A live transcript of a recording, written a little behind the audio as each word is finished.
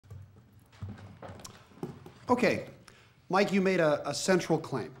Okay, Mike, you made a central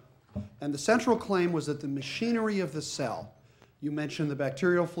claim. And the central claim was that the machinery of the cell, you mentioned the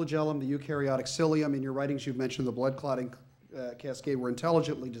bacterial flagellum, the eukaryotic cilium. In your writings, you've mentioned the blood clotting cascade were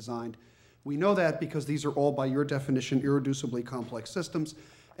intelligently designed. We know that because these are all, by your definition, irreducibly complex systems.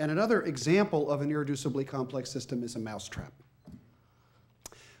 And another example of an irreducibly complex system is a mousetrap.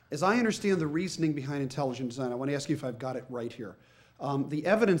 As I understand the reasoning behind intelligent design, I want to ask you if I've got it right here. The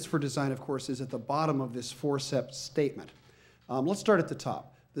evidence for design, of course, is at the bottom of this forceps statement. Let's start at the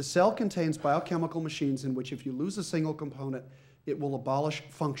top. The cell contains biochemical machines in which if you lose a single component, it will abolish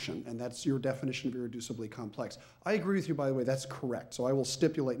function, and that's your definition of irreducibly complex. I agree with you, by the way, that's correct, so I will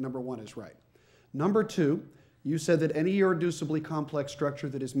stipulate number one is right. Number two, you said that any irreducibly complex structure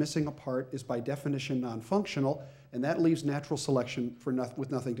that is missing a part is by definition non-functional, and that leaves natural selection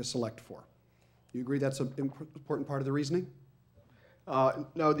with nothing to select for. You agree that's an important part of the reasoning?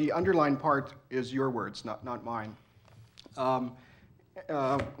 No, the underlined part is your words, not mine.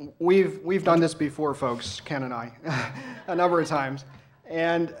 We've done this before, folks, Ken and I, a number of times.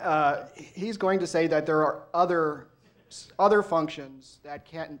 And he's going to say that there are other functions that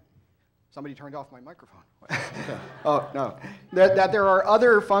can't... Somebody turned off my microphone. Okay. Oh, no. That there are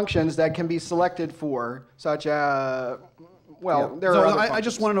other functions that can be selected for, such as... Well, yeah. there are other I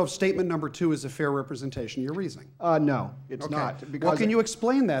just want to know if statement number two is a fair representation of your reasoning. No, it's okay. not. Well, can you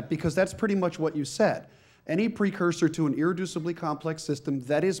explain that? Because that's pretty much what you said. Any precursor to an irreducibly complex system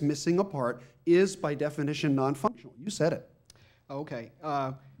that is missing a part is, by definition, non-functional. You said it. Okay.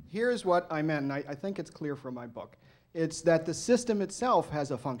 Here's what I meant, and I think it's clear from my book. It's that the system itself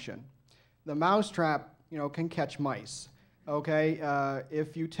has a function. The mousetrap, can catch mice. Okay.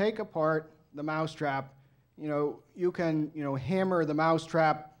 If you take apart the mousetrap, you can, hammer the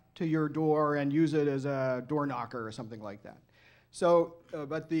mousetrap to your door and use it as a door knocker or something like that. So,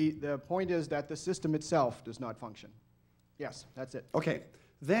 but the point is that the system itself does not function. Yes, that's it. Okay.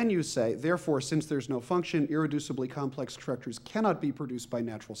 Then you say, therefore, since there's no function, irreducibly complex structures cannot be produced by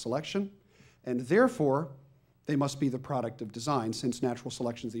natural selection, and therefore, they must be the product of design, since natural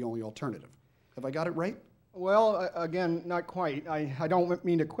selection is the only alternative. Have I got it right? Well, again, not quite. I don't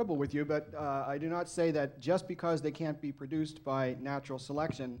mean to quibble with you, but I do not say that just because they can't be produced by natural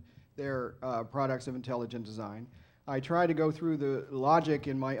selection, they're products of intelligent design. I try to go through the logic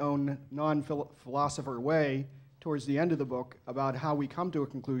in my own non-philosopher way towards the end of the book about how we come to a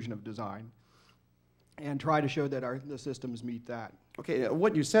conclusion of design and try to show that the systems meet that. Okay,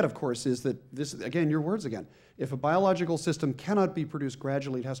 what you said, of course, is that this, again, your words again. If a biological system cannot be produced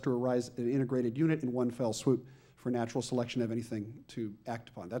gradually, it has to arise an integrated unit in one fell swoop for natural selection of anything to act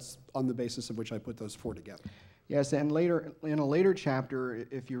upon. That's on the basis of which I put those four together. Yes, and later, in a later chapter,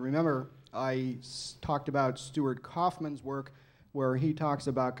 if you remember, I talked about Stuart Kaufman's work where he talks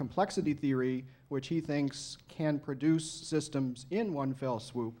about complexity theory, which he thinks can produce systems in one fell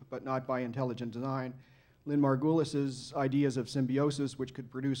swoop, but not by intelligent design. Lynn Margulis's ideas of symbiosis, which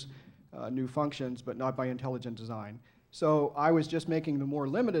could produce new functions, but not by intelligent design. So I was just making the more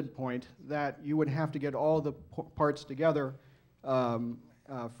limited point that you would have to get all the parts together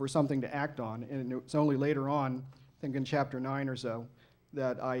for something to act on. And it's only later on, I think in chapter 9 or so,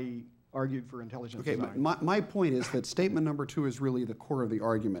 that I argued for intelligent design. But my point is that statement number two is really the core of the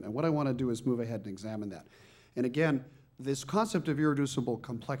argument. And what I want to do is move ahead and examine that. And again, this concept of irreducible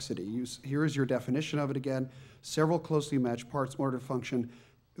complexity, here is your definition of it again. Several closely matched parts in order to function.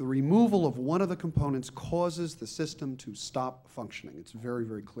 The removal of one of the components causes the system to stop functioning. It's very,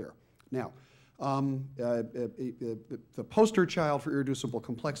 very clear. Now, the poster child for irreducible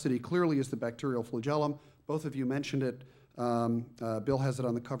complexity clearly is the bacterial flagellum. Both of you mentioned it. Bill has it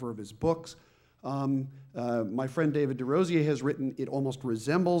on the cover of his books. My friend David DeRosier has written, it almost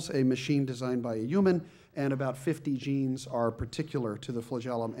resembles a machine designed by a human, and about 50 genes are particular to the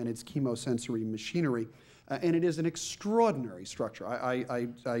flagellum and its chemosensory machinery. And it is an extraordinary structure. I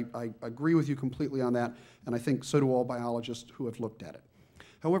agree with you completely on that, and I think so do all biologists who have looked at it.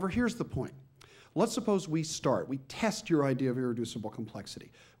 However, here's the point. Let's suppose we test your idea of irreducible complexity.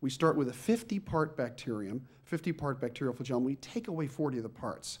 We start with a 50-part bacterium, 50-part bacterial flagellum. We take away 40 of the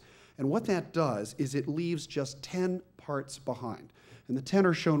parts. And what that does is it leaves just 10 parts behind. And the 10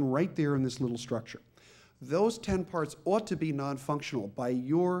 are shown right there in this little structure. Those 10 parts ought to be non-functional by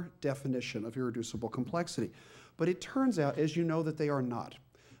your definition of irreducible complexity. But it turns out, as you know, that they are not.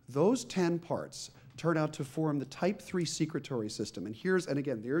 Those 10 parts turn out to form the type 3 secretory system. And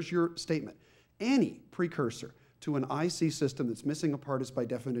again, there's your statement. Any precursor to an IC system that's missing a part is by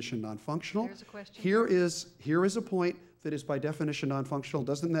definition non-functional. There's a question. Here is a point that is by definition non-functional.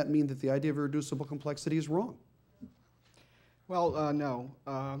 Doesn't that mean that the idea of irreducible complexity is wrong? Well, no.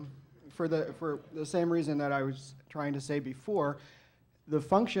 for the same reason that I was trying to say before, the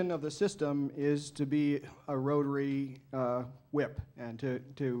function of the system is to be a rotary whip and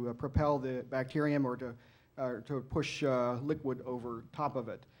to propel the bacterium or to push liquid over top of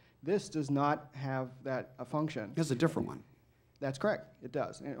it. This does not have that function. It's a different one. That's correct. It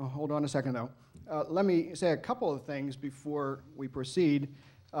does. Hold on a second, though. Let me say a couple of things before we proceed.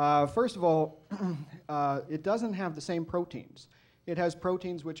 First of all, it doesn't have the same proteins. It has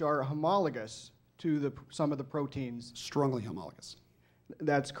proteins which are homologous to some of the proteins. Strongly homologous.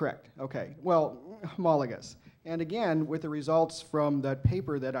 That's correct. Okay. Well, homologous. And again, with the results from that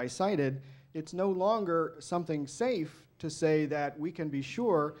paper that I cited, it's no longer something safe to say that we can be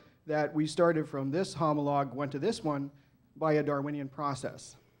sure that we started from this homologue, went to this one by a Darwinian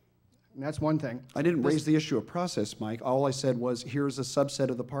process. And that's one thing. I didn't raise the issue of process, Mike. All I said was, here's a subset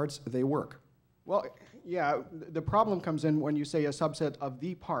of the parts, they work. Well, yeah, the problem comes in when you say a subset of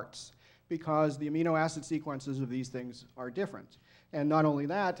the parts, because the amino acid sequences of these things are different. And not only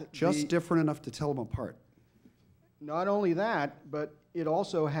that... Just different enough to tell them apart. Not only that, but it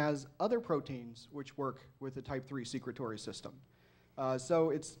also has other proteins which work with the type 3 secretory system.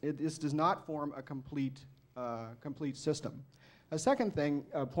 So this does not form a complete system. A second thing,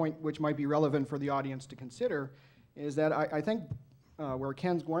 point which might be relevant for the audience to consider, is that I think where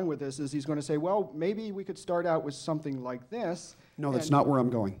Ken's going with this is he's going to say, well, maybe we could start out with something like this. No, that's not where I'm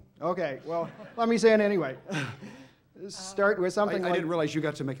going. Okay, well, let me say it anyway. Start with something like... I didn't realize you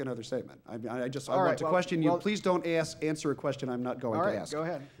got to make another statement. I want to question you. Please don't answer a question I'm not going to ask. Go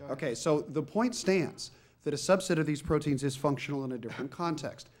ahead. Okay, so the point stands that a subset of these proteins is functional in a different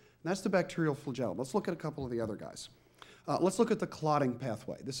context. And that's the bacterial flagellum. Let's look at a couple of the other guys. Let's look at the clotting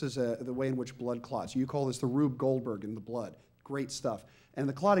pathway. This is the way in which blood clots. You call this the Rube Goldberg in the blood. Great stuff. And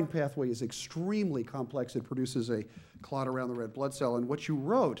the clotting pathway is extremely complex. It produces a clot around the red blood cell. And what you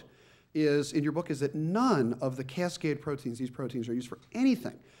wrote in your book is that none of the cascade proteins, these proteins, are used for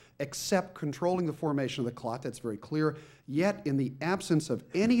anything except controlling the formation of the clot. That's very clear. Yet, in the absence of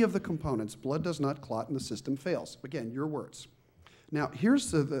any of the components, blood does not clot and the system fails. Again, your words. Now,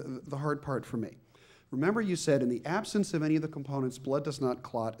 here's the hard part for me. Remember you said in the absence of any of the components, blood does not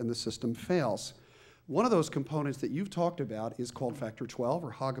clot and the system fails. One of those components that you've talked about is called factor 12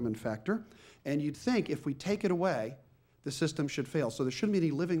 or Hagemann factor. And you'd think if we take it away, the system should fail. So there shouldn't be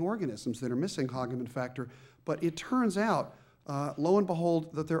any living organisms that are missing Hagemann factor. But it turns out, lo and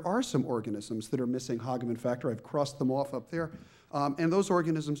behold, that there are some organisms that are missing Hagemann factor. I've crossed them off up there. And those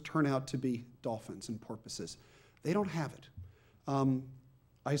organisms turn out to be dolphins and porpoises. They don't have it.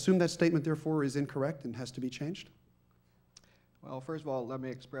 I assume that statement, therefore, is incorrect and has to be changed? Well, first of all, let me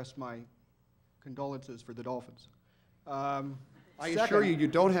express my condolences for the dolphins. I assure you, you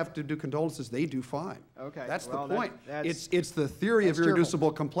don't have to do condolences. They do fine. Okay. That's the point. It's the theory of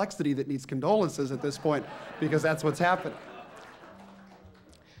irreducible complexity that needs condolences at this point, because that's what's happening.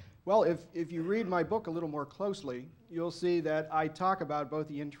 Well, if you read my book a little more closely, you'll see that I talk about both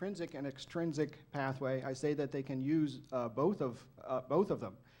the intrinsic and extrinsic pathway. I say that they can use both of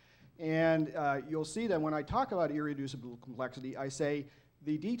them. And you'll see that when I talk about irreducible complexity, I say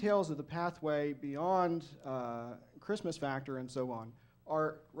the details of the pathway beyond Christmas factor and so on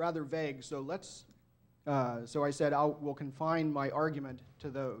are rather vague. So so I said we'll confine my argument to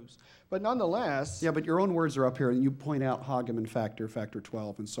those. But nonetheless... Yeah, but your own words are up here, and you point out Hagemann factor, factor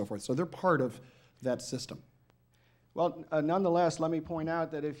 12, and so forth. So they're part of that system. Well, nonetheless, let me point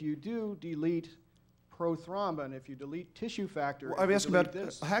out that if you do delete prothrombin, if you delete tissue factor... Well, I'm asking about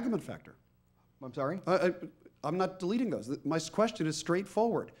Hagemann factor. I'm sorry? I'm not deleting those. My question is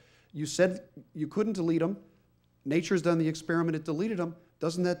straightforward. You said you couldn't delete them. Nature's done the experiment, it deleted them.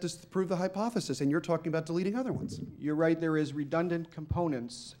 Doesn't that disprove the hypothesis? And you're talking about deleting other ones. You're right, there is redundant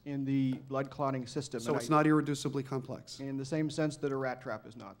components in the blood clotting system. So it's not irreducibly complex? In the same sense that a rat trap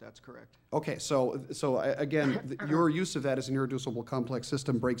is not, that's correct. Okay, so again, your use of that as an irreducible complex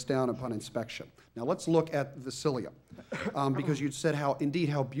system breaks down upon inspection. Now let's look at the cilium, because you said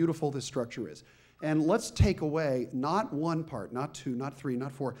how beautiful this structure is. And let's take away not one part, not two, not three,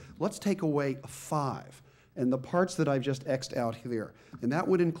 not four. Let's take away 5. And the parts that I've just X'd out here. And that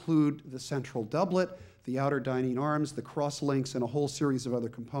would include the central doublet, the outer dining arms, the cross links, and a whole series of other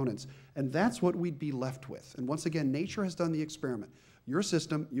components. And that's what we'd be left with. And once again, nature has done the experiment. Your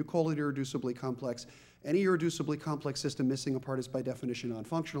system, you call it irreducibly complex. Any irreducibly complex system missing a part is by definition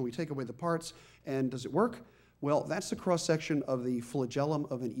non-functional. We take away the parts, and does it work? Well, that's the cross-section of the flagellum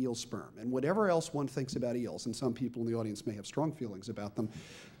of an eel sperm. And whatever else one thinks about eels, and some people in the audience may have strong feelings about them,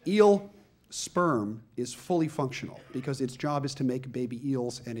 eel sperm is fully functional because its job is to make baby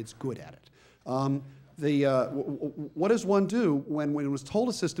eels, and it's good at it. what does one do when it was told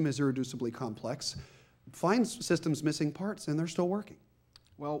a system is irreducibly complex, finds systems missing parts, and they're still working?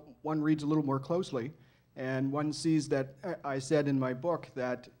 Well, one reads a little more closely, and one sees that I said in my book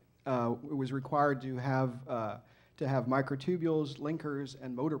that it was required to have microtubules, linkers,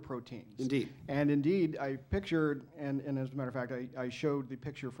 and motor proteins. Indeed. And indeed, I pictured, and as a matter of fact, I showed the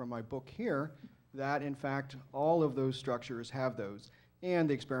picture from my book here, that in fact all of those structures have those. And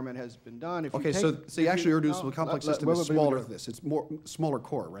the experiment has been done. If okay, so the actually irreducible complex system is smaller than this. It's smaller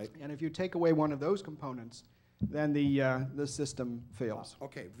core, right? And if you take away one of those components, then the system fails.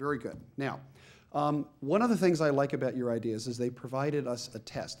 Okay, very good. Now, one of the things I like about your ideas is they provided us a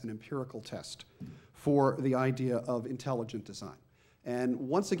test, an empirical test, for the idea of intelligent design. And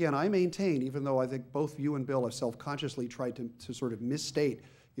once again, I maintain, even though I think both you and Bill have self-consciously tried to sort of misstate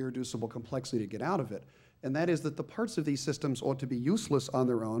irreducible complexity to get out of it, and that is that the parts of these systems ought to be useless on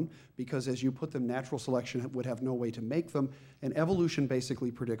their own because as you put them, natural selection would have no way to make them, and evolution basically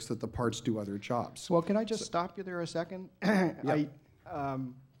predicts that the parts do other jobs. Well, can I just stop you there a second? Yeah.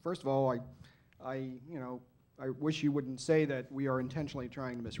 First of all, I wish you wouldn't say that we are intentionally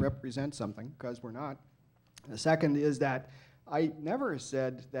trying to misrepresent something, because we're not. The second is that I never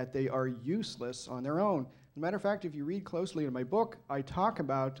said that they are useless on their own. As a matter of fact, if you read closely in my book, I talk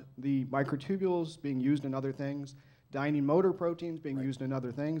about the microtubules being used in other things, dyning motor proteins being used in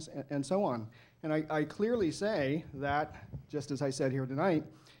other things, and so on. And I clearly say that, just as I said here tonight,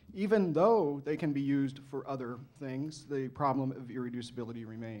 even though they can be used for other things, the problem of irreducibility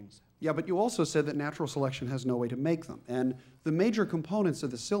remains. Yeah, but you also said that natural selection has no way to make them. And the major components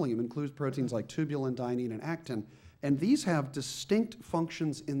of the cilium include proteins like tubulin, dynein, and actin, and these have distinct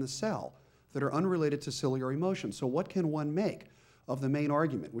functions in the cell that are unrelated to ciliary motion. So what can one make of the main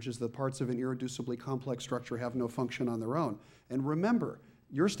argument, which is the parts of an irreducibly complex structure have no function on their own? And remember,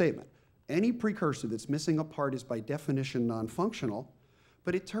 your statement, any precursor that's missing a part is by definition non-functional,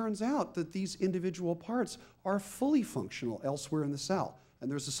 but it turns out that these individual parts are fully functional elsewhere in the cell,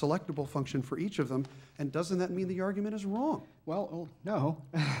 and there's a selectable function for each of them, and doesn't that mean the argument is wrong? Well, no.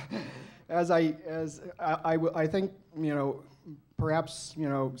 I think, perhaps,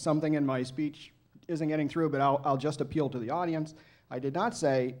 something in my speech isn't getting through, but I'll just appeal to the audience. I did not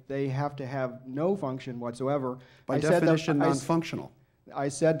say they have to have no function whatsoever. By definition, non-functional. I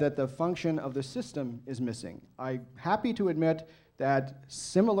said that the function of the system is missing. I'm happy to admit that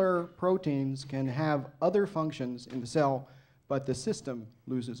similar proteins can have other functions in the cell, but the system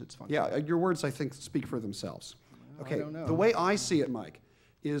loses its function. Yeah, your words, I think, speak for themselves. Okay, I don't know. The way I see it, Mike,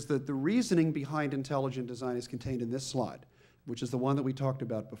 is that the reasoning behind intelligent design is contained in this slide, which is the one that we talked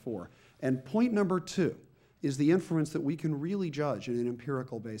about before. And point number 2 is the inference that we can really judge on an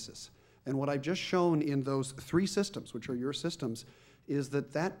empirical basis. And what I've just shown in those 3 systems, which are your systems, is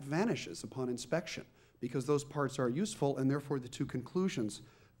that that vanishes upon inspection because those parts are useful, and therefore the 2 conclusions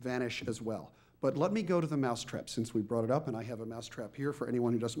vanish as well. But let me go to the mousetrap, since we brought it up, and I have a mousetrap here for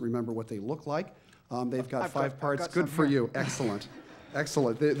anyone who doesn't remember what they look like. They've got 5 parts. Good for you. Excellent.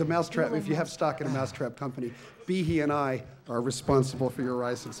 Excellent. The mousetrap, if you have stock in a mousetrap company, Behe and I are responsible for your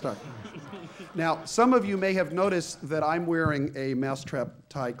rise in stock. Now, some of you may have noticed that I'm wearing a mousetrap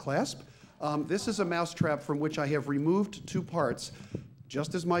tie clasp. This is a mousetrap from which I have removed 2 parts.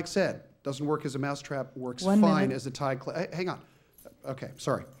 Just as Mike said, doesn't work as a mousetrap, works fine as a tie clasp. Hang on. Okay,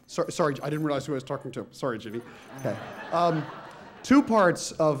 sorry, I didn't realize who I was talking to. Sorry, Ginny. Okay. 2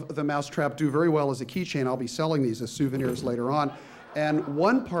 parts of the mousetrap do very well as a keychain. I'll be selling these as souvenirs later on. And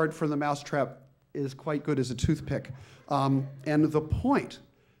 1 part for the mousetrap is quite good as a toothpick. And the point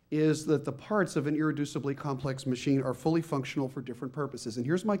is that the parts of an irreducibly complex machine are fully functional for different purposes. And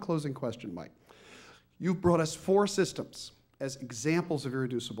here's my closing question, Mike. You've brought us 4 systems as examples of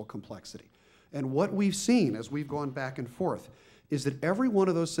irreducible complexity. And what we've seen as we've gone back and forth is that every one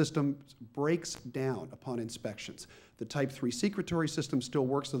of those systems breaks down upon inspections. The type 3 secretory system still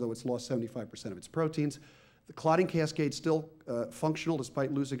works, although it's lost 75% of its proteins. The clotting cascade still functional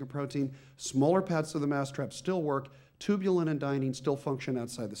despite losing a protein. Smaller parts of the mousetrap still work. Tubulin and dynein still function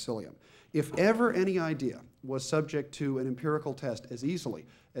outside the cilium. If ever any idea was subject to an empirical test as easily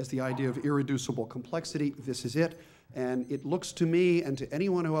as the idea of irreducible complexity, this is it. And it looks to me and to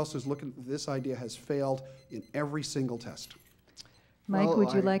anyone who else is looking, this idea has failed in every single test. Mike,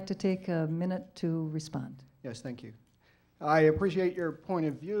 would you like to take a minute to respond? Yes, thank you. I appreciate your point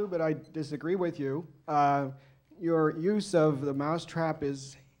of view, but I disagree with you. Your use of the mousetrap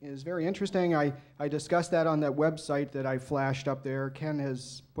is very interesting. I discussed that on that website that I flashed up there. Ken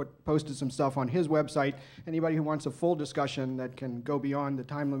has posted some stuff on his website. Anybody who wants a full discussion that can go beyond the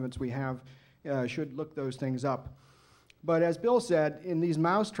time limits we have should look those things up. But as Bill said, in these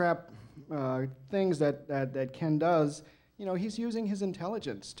mousetrap things that Ken does, you know, he's using his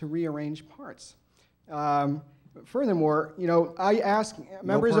intelligence to rearrange parts. Furthermore, you know, I ask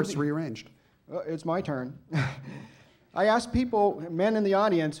members no parts rearranged. It's my turn. I ask people, men in the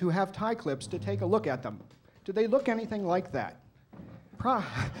audience who have tie clips, to take a look at them. Do they look anything like that?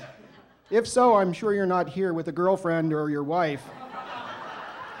 If so, I'm sure you're not here with a girlfriend or your wife.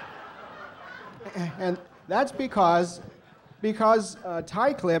 And that's because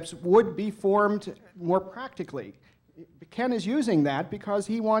tie clips would be formed more practically. Ken is using that because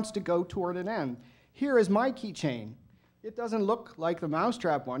he wants to go toward an end. Here is my keychain. It doesn't look like the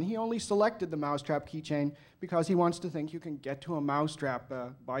mousetrap one. He only selected the mousetrap keychain because he wants to think you can get to a mousetrap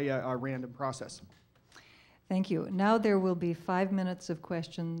by a random process. Thank you. Now there will be 5 minutes of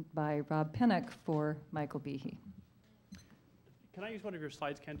questions by Rob Pennock for Michael Behe. Can I use one of your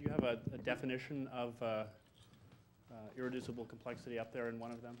slides, Ken? Do you have a definition of irreducible complexity up there in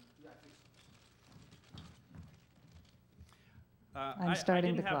one of them? I'm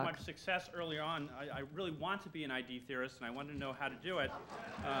starting the clock. I didn't have much success early on. I really want to be an ID theorist, and I wanted to know how to do it.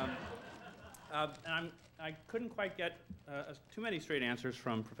 And I couldn't quite get too many straight answers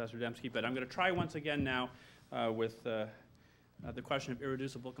from Professor Dembski, but I'm going to try once again now with the question of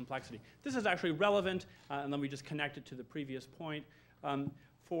irreducible complexity. This is actually relevant, and let me just connect it to the previous point.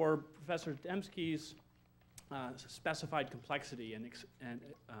 For Professor Dembski's specified complexity and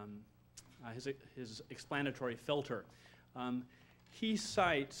his explanatory filter, he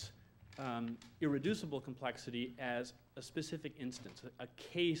cites irreducible complexity as a specific instance, a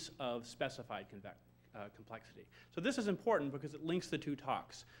case of specified complexity. So this is important because it links the two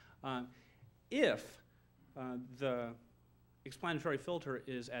talks. If the explanatory filter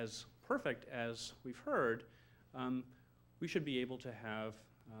is as perfect as we've heard, we should be able to have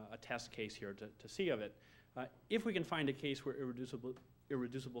a test case here to see of it. If we can find a case where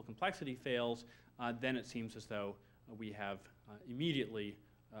irreducible complexity fails, then it seems as though we have immediately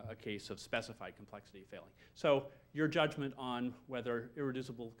a case of specified complexity failing. So your judgment on whether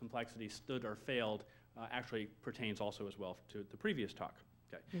irreducible complexity stood or failed actually pertains also as well to the previous talk.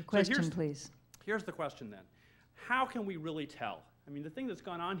 Okay. Your question, please. Here's the question then. How can we really tell? I mean, the thing that's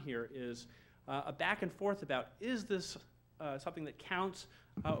gone on here is a back and forth about, is this something that counts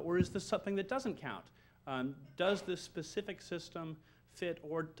or is this something that doesn't count? Does this specific system fit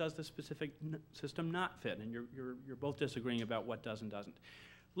or does the specific system not fit? And you're both disagreeing about what does and doesn't.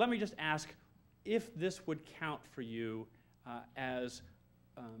 Let me just ask if this would count for you as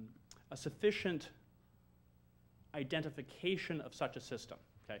a sufficient identification of such a system.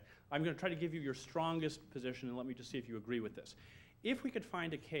 Okay? I'm going to try to give you your strongest position, and let me just see if you agree with this. If we could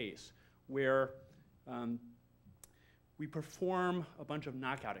find a case where we perform a bunch of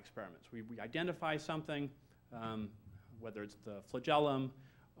knockout experiments, we identify something, whether it's the flagellum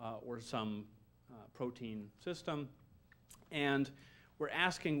or some protein system, and we're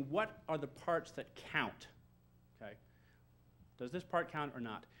asking what are the parts that count, okay? Does this part count or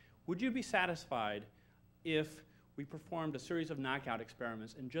not? Would you be satisfied if we performed a series of knockout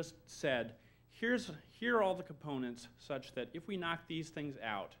experiments and just said, here are all the components such that if we knock these things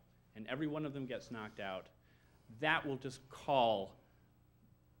out and every one of them gets knocked out, that will just call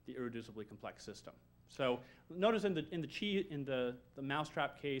the irreducibly complex system. So notice in the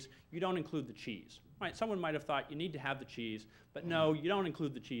mousetrap case, you don't include the cheese. Right? Someone might have thought you need to have the cheese, but no, you don't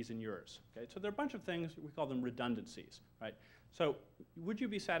include the cheese in yours. Okay? So there are a bunch of things, we call them redundancies. Right? So would you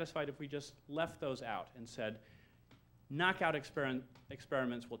be satisfied if we just left those out and said, knockout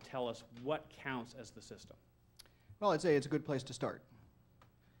experiments will tell us what counts as the system? Well, I'd say it's a good place to start,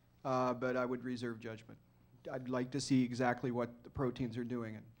 but I would reserve judgment. I'd like to see exactly what the proteins are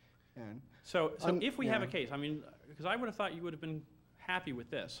doing. So if we have a case, I mean, because I would have thought you would have been happy with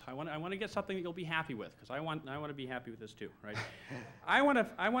this. I want to get something that you'll be happy with, because I want to be happy with this too, right? I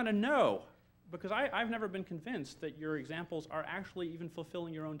want to know, because I've never been convinced that your examples are actually even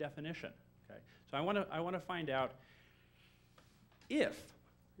fulfilling your own definition. Okay, so I want to find out if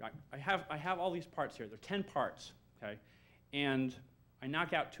I have all these parts here. There are 10 parts, okay, and I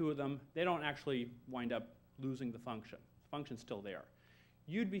knock out 2 of them. They don't actually wind up losing the function. The function's still there.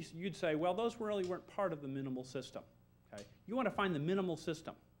 You'd say, well, those really weren't part of the minimal system. Okay? You want to find the minimal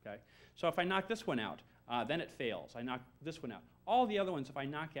system. Okay? So if I knock this one out, then it fails. I knock this one out. All the other ones, if I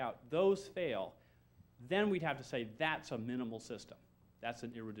knock out, those fail, then we'd have to say that's a minimal system. That's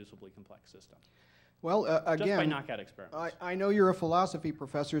an irreducibly complex system. Well, again, just by knockout experiments. I know you're a philosophy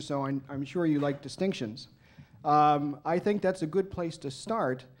professor, so I'm sure you like distinctions. I think that's a good place to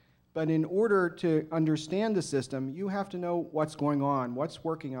start. But in order to understand the system, you have to know what's going on, what's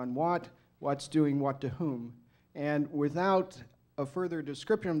working on what, what's doing what to whom. And without a further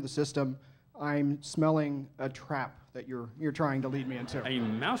description of the system, I'm smelling a trap that you're trying to lead me into. A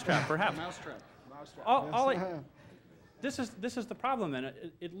mousetrap, perhaps. Mousetrap. This is the problem, and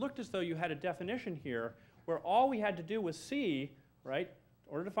it looked as though you had a definition here where all we had to do was see, right,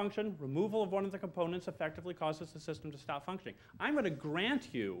 order to function, removal of one of the components effectively causes the system to stop functioning. I'm going to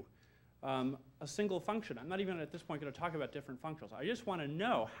grant you a single function. I'm not even at this point going to talk about different functionals. I just want to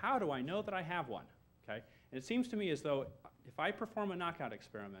know, how do I know that I have one? Okay? And it seems to me as though if I perform a knockout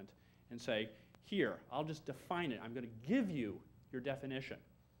experiment and say, here, I'll just define it, I'm going to give you your definition,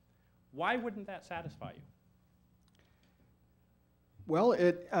 why wouldn't that satisfy you? Well,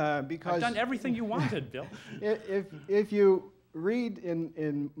 because I've done everything you wanted, Bill. If you read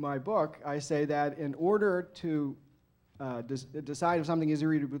in my book, I say that in order to decide if something is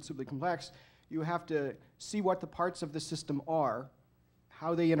irreducibly complex, you have to see what the parts of the system are,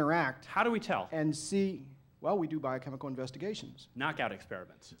 how they interact. How do we tell? And see, well, we do biochemical investigations. Knockout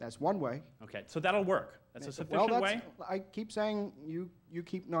experiments. That's one way. Okay, so that'll work. That's a sufficient way? I keep saying you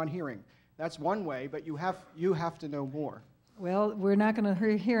keep not hearing. That's one way, but you have to know more. Well, we're not going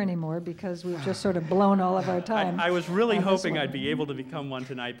to hear anymore because we've just sort of blown all of our time. I was really hoping I'd be able to become one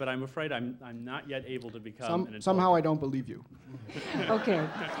tonight, but I'm afraid I'm not yet able to become an somehow I don't believe you. Okay.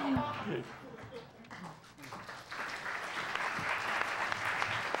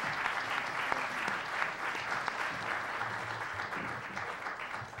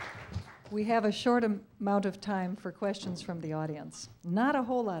 We have a short amount of time for questions from the audience. Not a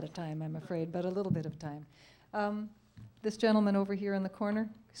whole lot of time, I'm afraid, but a little bit of time. This gentleman over here in the corner,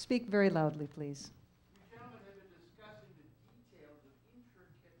 speak very loudly, please. You gentlemen have been discussing the details of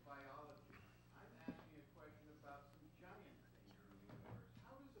intricate biology. I'm asking a question about some giant things in the universe.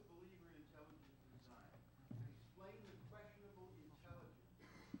 How does a believer in intelligent design explain the questionable intelligence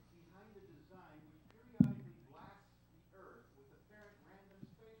behind a design which periodically blasts the Earth with apparent random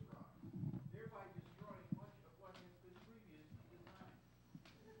space rocks, thereby destroying much of what has been previously designed?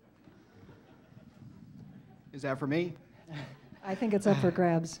 Is that for me? I think it's up for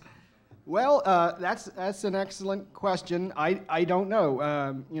grabs. Well, that's an excellent question. I don't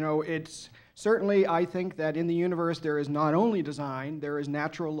know. You know, it's certainly, I think that in the universe there is not only design, there is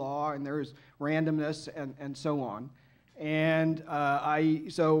natural law and there is randomness and so on. And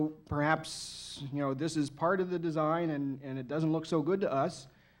so perhaps, you know, this is part of the design and it doesn't look so good to us,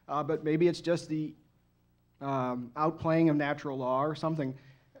 but maybe it's just the outplaying of natural law or something.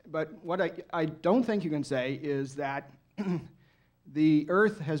 But what I don't think you can say is that the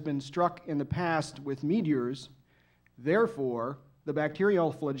Earth has been struck in the past with meteors, therefore the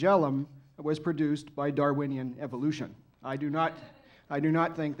bacterial flagellum was produced by Darwinian evolution. I do not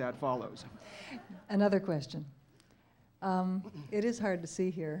think that follows. Another question. It is hard to see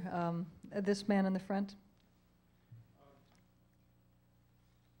here. This man in the front.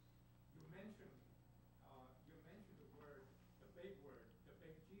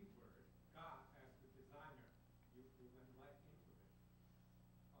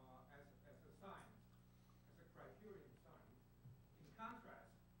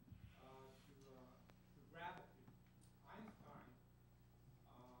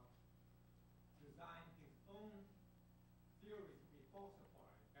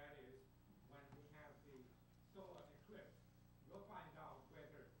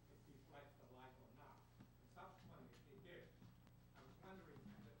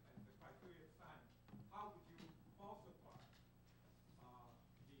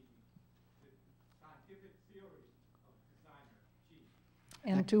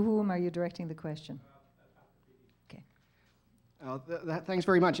 And to whom are you directing the question? Okay. Thanks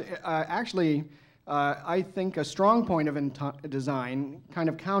very much. Actually, I think a strong point of design, kind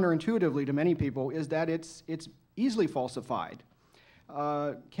of counterintuitively to many people, is that it's easily falsified.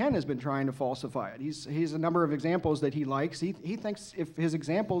 Ken has been trying to falsify it. He's a number of examples that he likes. He thinks if his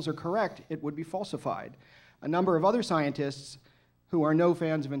examples are correct, it would be falsified. A number of other scientists who are no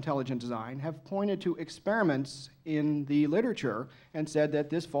fans of intelligent design have pointed to experiments in the literature and said that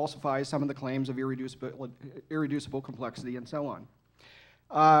this falsifies some of the claims of irreducible complexity and so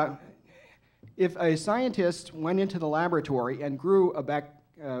on. If a scientist went into the laboratory and grew a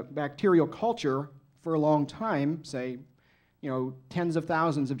bacterial culture for a long time, say, tens of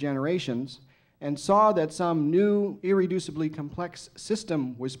thousands of generations, and saw that some new irreducibly complex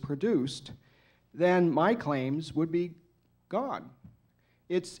system was produced, then my claims would be gone.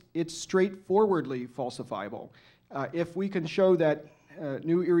 It's straightforwardly falsifiable. If we can show that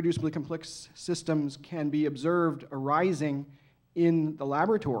new irreducibly complex systems can be observed arising in the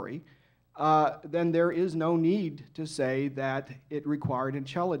laboratory, then there is no need to say that it required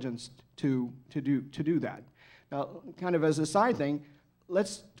intelligence to do that. Now, kind of as a side thing,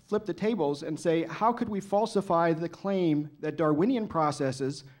 let's flip the tables and say, how could we falsify the claim that Darwinian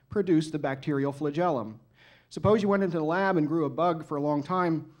processes produce the bacterial flagellum? Suppose you went into the lab and grew a bug for a long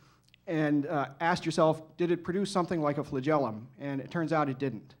time and asked yourself, did it produce something like a flagellum? And it turns out it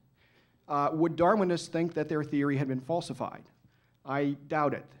didn't. Would Darwinists think that their theory had been falsified? I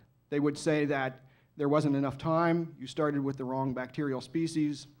doubt it. They would say that there wasn't enough time, you started with the wrong bacterial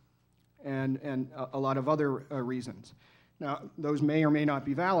species, and a lot of other reasons. Now, those may or may not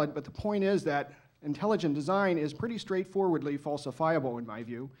be valid, but the point is that intelligent design is pretty straightforwardly falsifiable, in my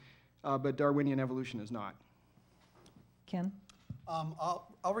view, but Darwinian evolution is not. Ken?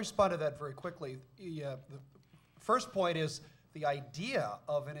 I'll respond to that very quickly. The first point is the idea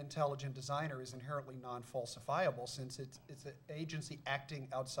of an intelligent designer is inherently non-falsifiable, since it's an agency acting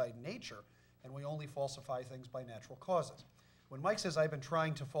outside nature, and we only falsify things by natural causes. When Mike says, I've been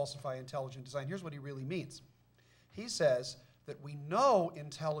trying to falsify intelligent design, here's what he really means. He says that we know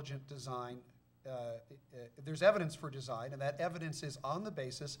intelligent design, there's evidence for design, and that evidence is on the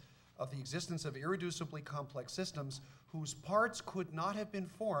basis of the existence of irreducibly complex systems whose parts could not have been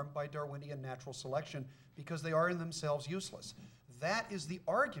formed by Darwinian natural selection because they are in themselves useless. That is the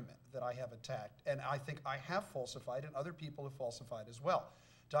argument that I have attacked, and I think I have falsified, and other people have falsified as well.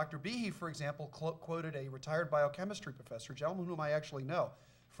 Dr. Behe, for example, quoted a retired biochemistry professor, a gentleman whom I actually know,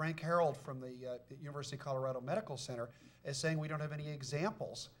 Frank Harold from the University of Colorado Medical Center, as saying we don't have any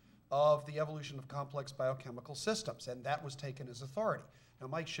examples of the evolution of complex biochemical systems, and that was taken as authority. Now,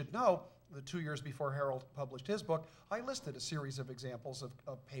 Mike should know that 2 years before Harold published his book, I listed a series of examples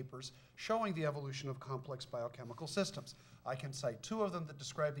of papers showing the evolution of complex biochemical systems. I can cite 2 of them that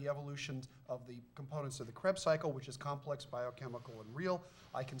describe the evolution of the components of the Krebs cycle, which is complex, biochemical, and real.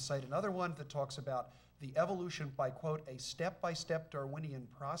 I can cite another one that talks about the evolution by, quote, a step-by-step Darwinian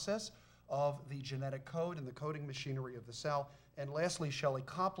process of the genetic code and the coding machinery of the cell. And lastly, Shelley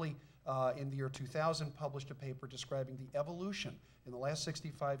Copley, in the year 2000, published a paper describing the evolution in the last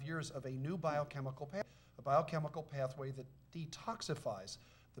 65 years of a new biochemical pathway that detoxifies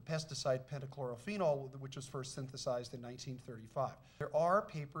the pesticide pentachlorophenol, which was first synthesized in 1935. There are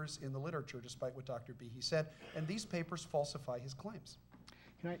papers in the literature, despite what Dr. Behe said, and these papers falsify his claims.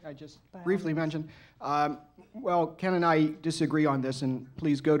 Can I just briefly mention? Well, Ken and I disagree on this, and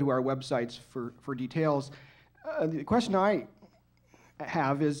please go to our websites for details. The question I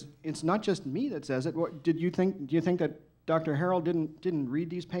have is, it's not just me that says it. Do you think that Dr. Harold didn't read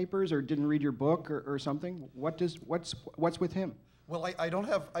these papers or didn't read your book or something? What's with him? Well, I don't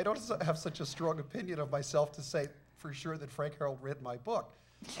have such a strong opinion of myself to say for sure that Frank Harold read my book,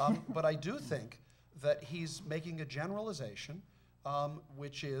 but I do think that he's making a generalization,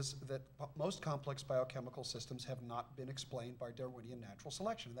 which is that most complex biochemical systems have not been explained by Darwinian natural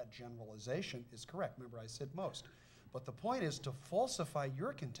selection. That generalization is correct. Remember, I said most. But the point is, to falsify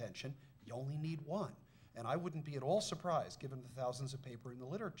your contention, you only need one. And I wouldn't be at all surprised, given the thousands of papers in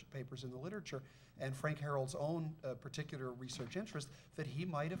the literature and Frank Harold's own particular research interest, that he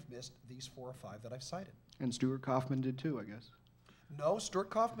might have missed these 4 or 5 that I've cited. And Stuart Kaufman did too, I guess. No, Stuart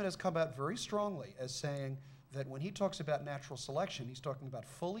Kaufman has come out very strongly as saying that when he talks about natural selection, he's talking about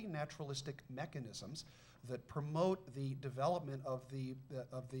fully naturalistic mechanisms that promote the development of the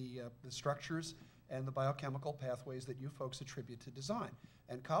structures and the biochemical pathways that you folks attribute to design.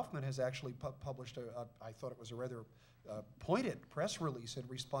 And Kaufman has actually published, I thought it was a rather pointed press release in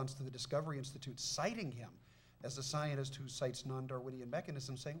response to the Discovery Institute citing him as a scientist who cites non-Darwinian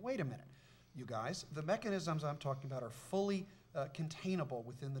mechanisms, saying, wait a minute, you guys, the mechanisms I'm talking about are fully containable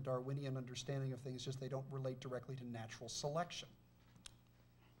within the Darwinian understanding of things, just they don't relate directly to natural selection.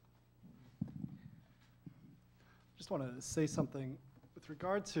 Just want to say something with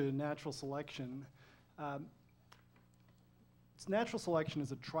regard to natural selection. Natural selection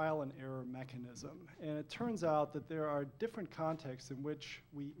is a trial and error mechanism, and it turns out that there are different contexts in which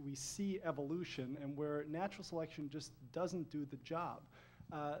we see evolution and where natural selection just doesn't do the job.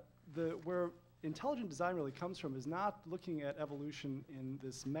 Where intelligent design really comes from is not looking at evolution in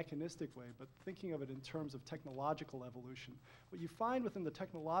this mechanistic way, but thinking of it in terms of technological evolution. What you find within the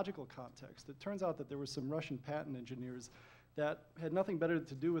technological context, it turns out that there were some Russian patent engineers that had nothing better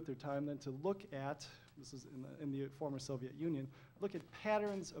to do with their time than to look at, this is in the former Soviet Union, look at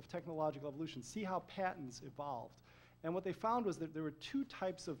patterns of technological evolution, see how patents evolved. And what they found was that there were 2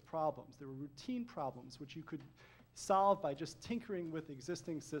 types of problems. There were routine problems, which you could solve by just tinkering with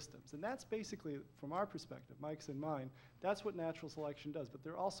existing systems. And that's basically, from our perspective, Mike's and mine, that's what natural selection does. But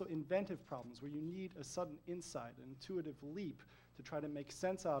there are also inventive problems where you need a sudden insight, an intuitive leap to try to make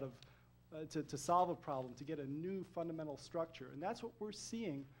sense out of, to solve a problem, to get a new fundamental structure. And that's what we're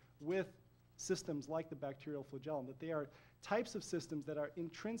seeing with systems like the bacterial flagellum, that they are types of systems that are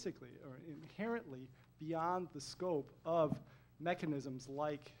intrinsically or inherently beyond the scope of mechanisms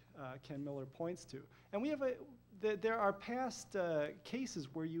like Ken Miller points to. And we have there are past cases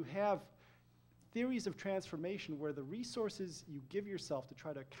where you have theories of transformation where the resources you give yourself to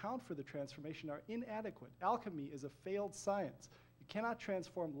try to account for the transformation are inadequate. Alchemy is a failed science. You cannot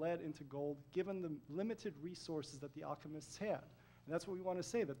transform lead into gold given the limited resources that the alchemists had. And that's what we want to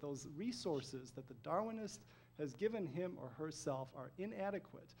say, that those resources that the Darwinist has given him or herself are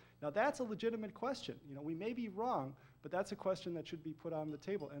inadequate. Now that's a legitimate question. You know, we may be wrong, but that's a question that should be put on the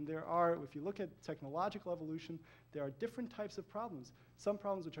table. And there are, if you look at technological evolution, there are different types of problems. Some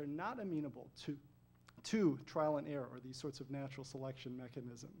problems which are not amenable to trial and error or these sorts of natural selection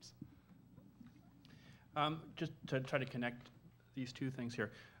mechanisms. Just to try to connect these two things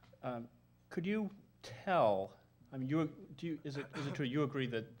here, could you tell, I mean, is it true you agree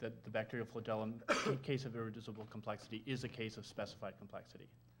that the bacterial flagellum, in case of irreducible complexity, is a case of specified complexity?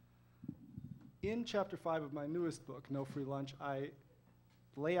 In chapter 5 of my newest book, No Free Lunch, I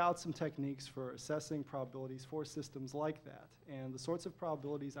lay out some techniques for assessing probabilities for systems like that. And the sorts of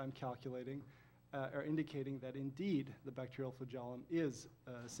probabilities I'm calculating are indicating that indeed the bacterial flagellum is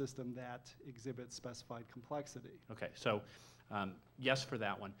a system that exhibits specified complexity. Okay, so yes for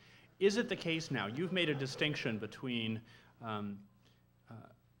that one. Is it the case now, you've made a distinction between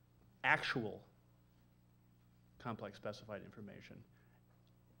actual complex specified information,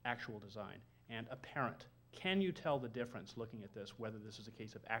 actual design, and apparent. Can you tell the difference looking at this, whether this is a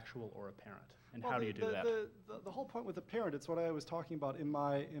case of actual or apparent? And how do you do that? The whole point with apparent, it's what I was talking about in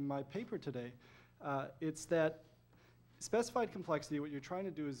my paper today. It's that specified complexity, what you're trying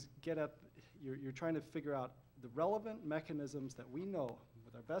to do is get at, you're trying to figure out the relevant mechanisms that we know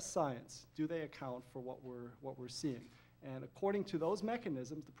with our best science, do they account for what we're seeing? And according to those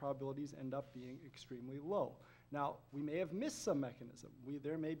mechanisms, the probabilities end up being extremely low. Now, we may have missed some mechanism.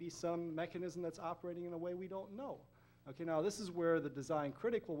 There may be some mechanism that's operating in a way we don't know. Okay, now this is where the design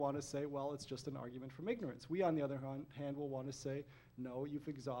critic will want to say, well, it's just an argument from ignorance. We, on the other hand, will want to say, no, you've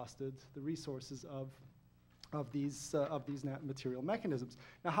exhausted the resources of these material mechanisms.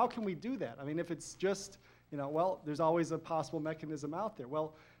 Now, how can we do that? I mean, if it's just, you know, well, there's always a possible mechanism out there.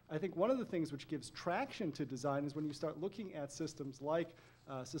 Well, I think one of the things which gives traction to design is when you start looking at systems like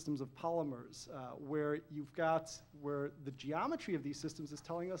systems of polymers, where the geometry of these systems is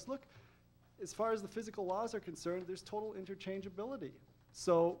telling us, look, as far as the physical laws are concerned, there's total interchangeability.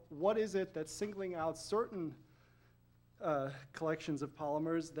 So what is it that's singling out certain collections of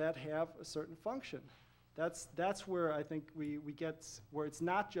polymers that have a certain function? That's where I think we get where it's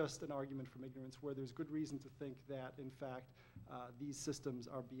not just an argument from ignorance, where there's good reason to think that, in fact, these systems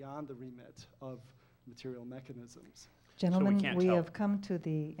are beyond the remit of material mechanisms. Gentlemen, So we have come to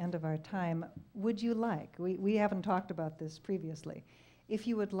the end of our time. Would you like, we haven't talked about this previously, if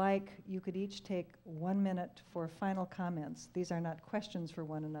you would like, you could each take 1 minute for final comments. These are not questions for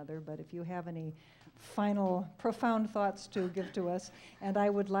one another, but if you have any final profound thoughts to give to us, and I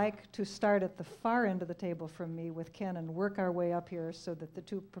would like to start at the far end of the table from me with Ken and work our way up here so that the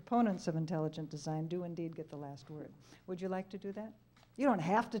two proponents of intelligent design do indeed get the last word. Would you like to do that? You don't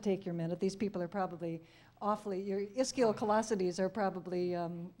have to take your minute. These people are probably awfully, your ischial callosities are probably,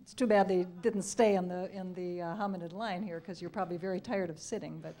 it's too bad they didn't stay in the hominid line here because you're probably very tired of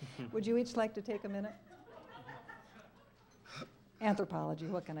sitting, but would you each like to take a minute? Anthropology,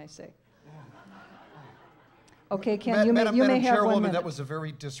 what can I say? Okay, Ken, you may have 1 minute. That was a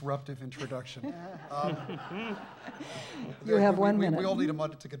very disruptive introduction. You have 1 minute. We all need a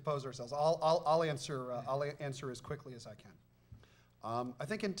minute to compose ourselves. I'll answer as quickly as I can. I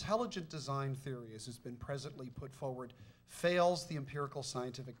think intelligent design theory, as has been presently put forward, fails the empirical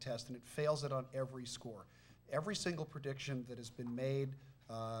scientific test, and it fails it on every score. Every single prediction that has been made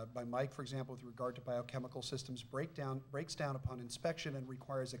by Mike, for example, with regard to biochemical systems, breaks down upon inspection and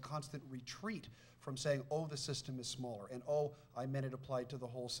requires a constant retreat from saying, oh, the system is smaller, and oh, I meant it applied to the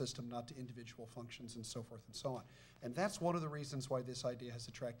whole system, not to individual functions, and so forth and so on. And that's one of the reasons why this idea has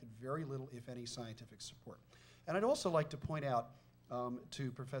attracted very little, if any, scientific support. And I'd also like to point out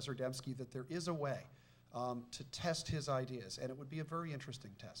to Professor Dembski that there is a way to test his ideas, and it would be a very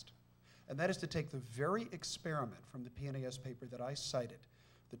interesting test. And that is to take the very experiment from the PNAS paper that I cited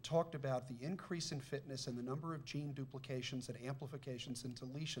that talked about the increase in fitness and the number of gene duplications and amplifications and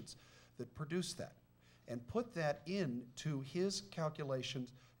deletions that produce that, and put that into his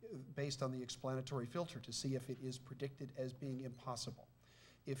calculations based on the explanatory filter to see if it is predicted as being impossible.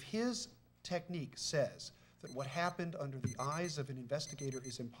 If his technique says that what happened under the eyes of an investigator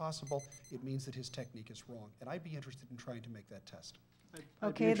is impossible, it means that his technique is wrong. And I'd be interested in trying to make that test. I'd be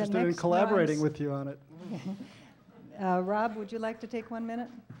Okay, the interested in next collaborating rounds. with you on it. Rob, would you like to take 1 minute?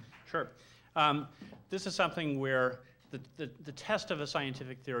 Sure. This is something where the test of a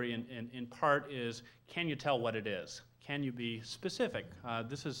scientific theory in part is, can you tell what it is? Can you be specific?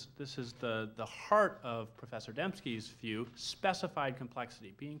 This is the heart of Professor Dembski's view, specified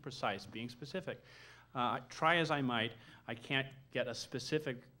complexity, being precise, being specific. Try as I might, I can't get a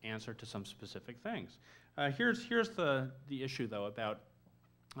specific answer to some specific things. Here's the issue, though, about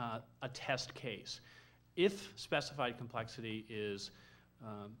a test case. If specified complexity is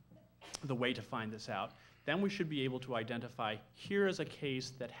the way to find this out, then we should be able to identify, here is a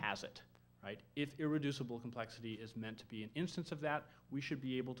case that has it, right? If irreducible complexity is meant to be an instance of that, we should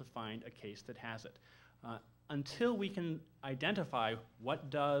be able to find a case that has it. Until we can identify what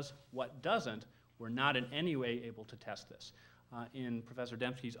does, what doesn't, we're not in any way able to test this. In Professor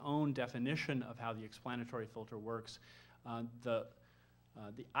Dembski's own definition of how the explanatory filter works, the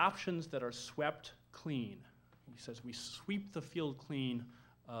options that are swept clean, he says we sweep the field clean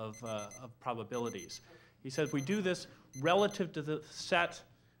of probabilities. He says we do this relative to the set,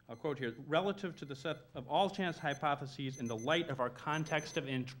 I'll quote here, relative to the set of all chance hypotheses in the light of our context of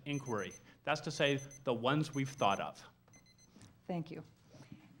inquiry. That's to say, the ones we've thought of. Thank you.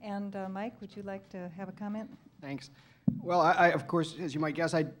 And Mike, would you like to have a comment? Thanks. Well, I, of course, as you might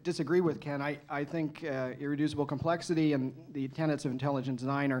guess, I disagree with Ken. I think irreducible complexity and the tenets of intelligent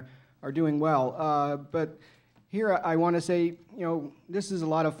design are doing well. But here I want to say, you know, this is a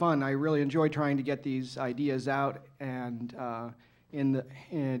lot of fun. I really enjoy trying to get these ideas out and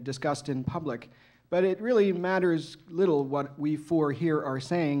discussed in public. But it really matters little what we four here are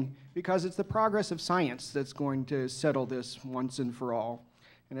saying, because it's the progress of science that's going to settle this once and for all.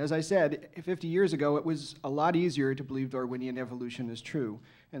 And as I said, 50 years ago, it was a lot easier to believe Darwinian evolution is true.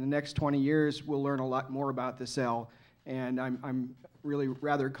 In the next 20 years, we'll learn a lot more about the cell, and I'm really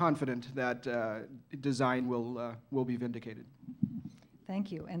rather confident that design will be vindicated.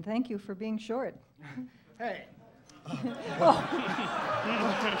 Thank you, and thank you for being short. Hey.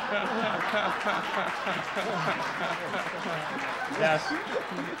 Yes.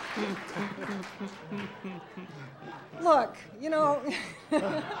 Look, you know,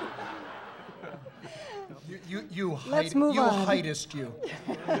 You Let's move on. heightest you.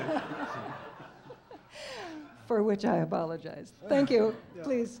 for which I apologize. Thank you. Yeah.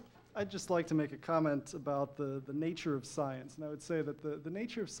 Please. I'd just like to make a comment about the nature of science. And I would say that the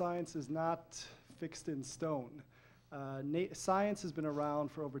nature of science is not fixed in stone. Science has been around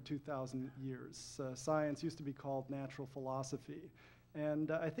for over 2,000 years. Science used to be called natural philosophy.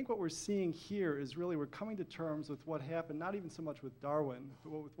 And I think what we're seeing here is really we're coming to terms with what happened, not even so much with Darwin,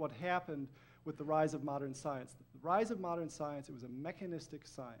 but with what happened with the rise of modern science. The rise of modern science, it was a mechanistic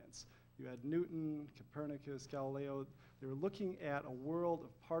science. You had Newton, Copernicus, Galileo. They were looking at a world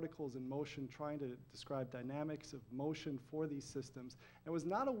of particles in motion, trying to describe dynamics of motion for these systems. It was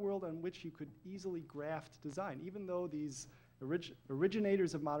not a world on which you could easily graft design, even though these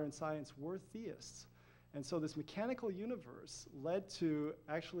originators of modern science were theists. And so this mechanical universe led to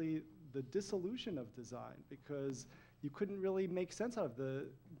actually the dissolution of design, because you couldn't really make sense out of the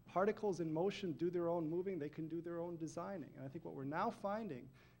particles in motion do their own moving, they can do their own designing. And I think what we're now finding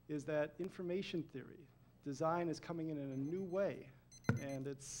is that information theory, design is coming in a new way. And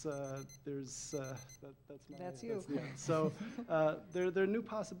it's, That's you. the end. So there are new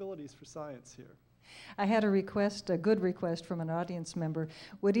possibilities for science here. I had a request, a good request from an audience member.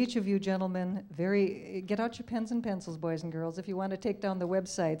 Would each of you gentlemen get out your pens and pencils, boys and girls. If you want to take down the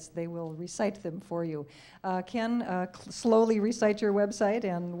websites, they will recite them for you. Ken, slowly recite your website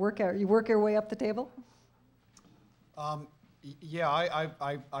and work your way up the table. Yeah,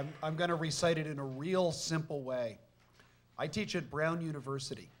 I'm going to recite it in a real simple way. I teach at Brown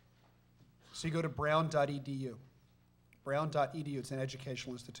University. So you go to brown.edu. Brown.edu, it's an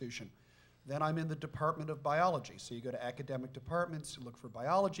educational institution. Then I'm in the Department of Biology. So you go to academic departments, look for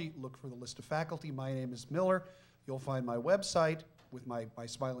biology, look for the list of faculty. My name is Miller. You'll find my website with my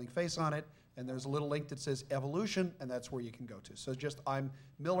smiling face on it, and there's a little link that says evolution, and that's where you can go to. So just, I'm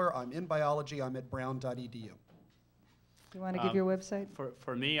Miller, I'm in biology, I'm at brown.edu. You want to give your website?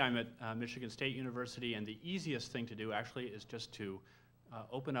 For me, I'm at Michigan State University, and the easiest thing to do actually is just to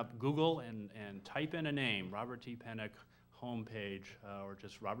open up Google and type in a name, Robert T. Pennock homepage, or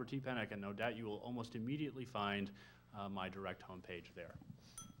just Robert T. Pennock, and no doubt you will almost immediately find my direct homepage there.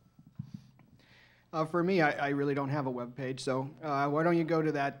 For me, I really don't have a web page, so why don't you go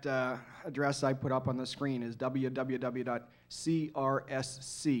to that address I put up on the screen, is www.crsc.org.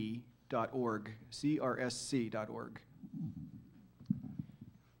 crsc.org, crsc.org.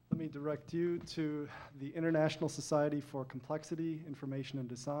 Let me direct you to the International Society for Complexity, Information, and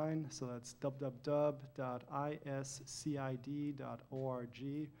Design. So that's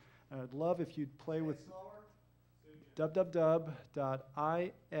www.iscid.org. And I'd love if you'd play with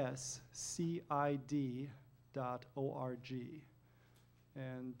www.iscid.org.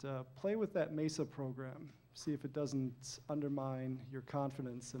 And play with that MESA program. See if it doesn't undermine your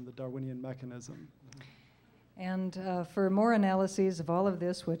confidence in the Darwinian mechanism. And for more analyses of all of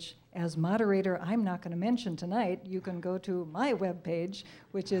this, which as moderator I'm not going to mention tonight, you can go to my webpage,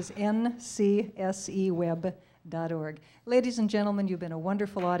 which is ncseweb.org. Ladies and gentlemen, you've been a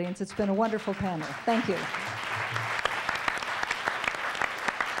wonderful audience. It's been a wonderful panel. Thank you.